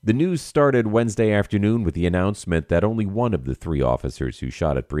The news started Wednesday afternoon with the announcement that only one of the three officers who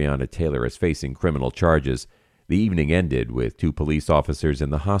shot at Breonna Taylor is facing criminal charges. The evening ended with two police officers in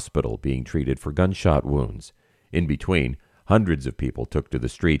the hospital being treated for gunshot wounds. In between, hundreds of people took to the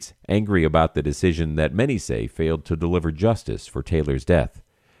streets, angry about the decision that many say failed to deliver justice for Taylor's death.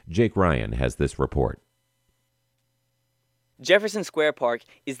 Jake Ryan has this report. Jefferson Square Park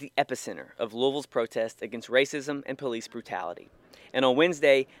is the epicenter of Louisville's protest against racism and police brutality. And on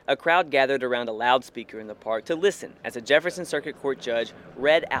Wednesday, a crowd gathered around a loudspeaker in the park to listen as a Jefferson Circuit Court judge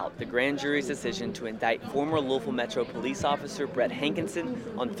read out the grand jury's decision to indict former Louisville Metro police officer Brett Hankinson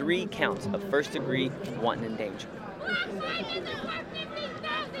on 3 counts of first-degree wanton endangerment.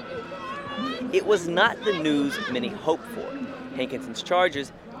 It was not the news many hoped for. Hankinson's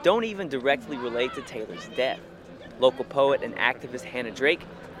charges don't even directly relate to Taylor's death. Local poet and activist Hannah Drake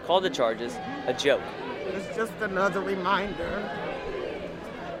called the charges a joke. It's just another reminder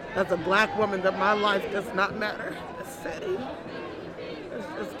as a black woman that my life does not matter in the city. It's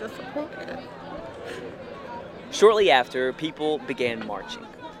just disappointing. Shortly after, people began marching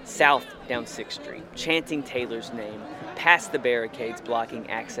south down 6th Street, chanting Taylor's name, past the barricades blocking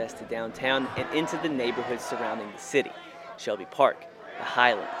access to downtown and into the neighborhoods surrounding the city, Shelby Park, the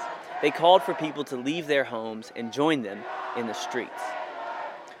Highlands. They called for people to leave their homes and join them in the streets.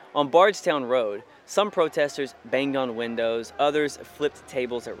 On Bardstown Road, some protesters banged on windows, others flipped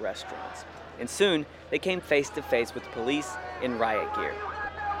tables at restaurants. And soon, they came face to face with police in riot gear.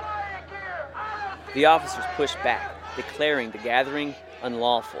 The officers pushed back, declaring the gathering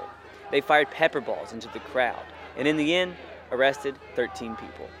unlawful. They fired pepper balls into the crowd, and in the end, arrested 13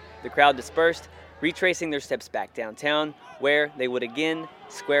 people. The crowd dispersed, retracing their steps back downtown, where they would again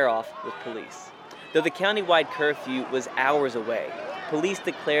square off with police. Though the countywide curfew was hours away, police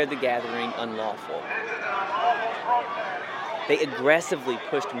declared the gathering unlawful. They aggressively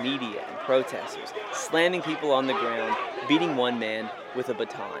pushed media and protesters, slamming people on the ground, beating one man with a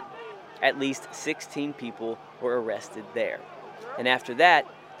baton. At least 16 people were arrested there. And after that,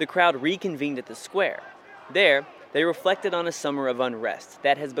 the crowd reconvened at the square. There, they reflected on a summer of unrest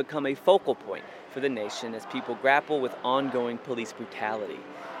that has become a focal point for the nation as people grapple with ongoing police brutality.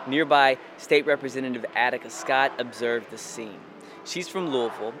 Nearby, State Representative Attica Scott observed the scene. She's from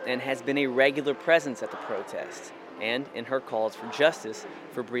Louisville and has been a regular presence at the protests and in her calls for justice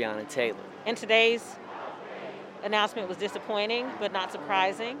for Breonna Taylor. And today's announcement was disappointing, but not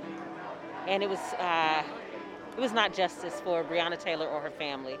surprising. And it was not justice for Breonna Taylor or her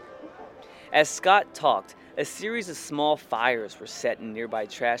family. As Scott talked, a series of small fires were set in nearby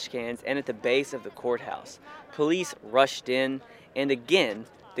trash cans and at the base of the courthouse. Police rushed in and again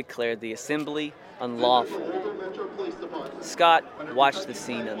declared the assembly unlawful. Scott watched the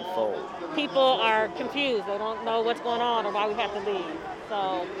scene unfold. People are confused. They don't know what's going on or why we have to leave.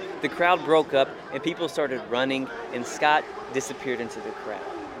 So the crowd broke up and people started running, and Scott disappeared into the crowd.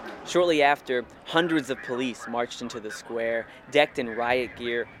 Shortly after, hundreds of police marched into the square, decked in riot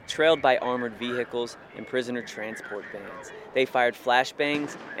gear, trailed by armored vehicles and prisoner transport vans. They fired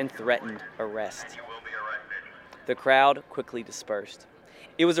flashbangs and threatened arrest. The crowd quickly dispersed.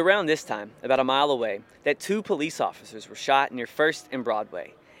 It was around this time, about a mile away, that 2 police officers were shot near 1st and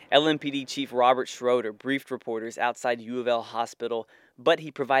Broadway. LMPD Chief Robert Schroeder briefed reporters outside U of L Hospital, but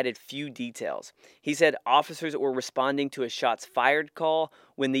he provided few details. He said officers were responding to a shots fired call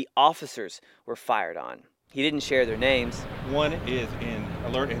when the officers were fired on. He didn't share their names. One is in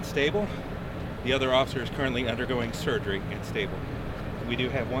alert and stable. The other officer is currently undergoing surgery and stable. We do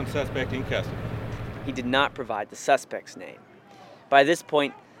have one suspect in custody. He did not provide the suspect's name. By this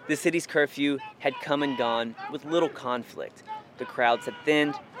point, the city's curfew had come and gone with little conflict. The crowds had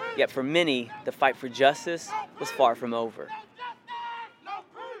thinned, yet for many, the fight for justice was far from over.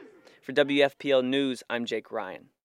 For WFPL News, I'm Jake Ryan.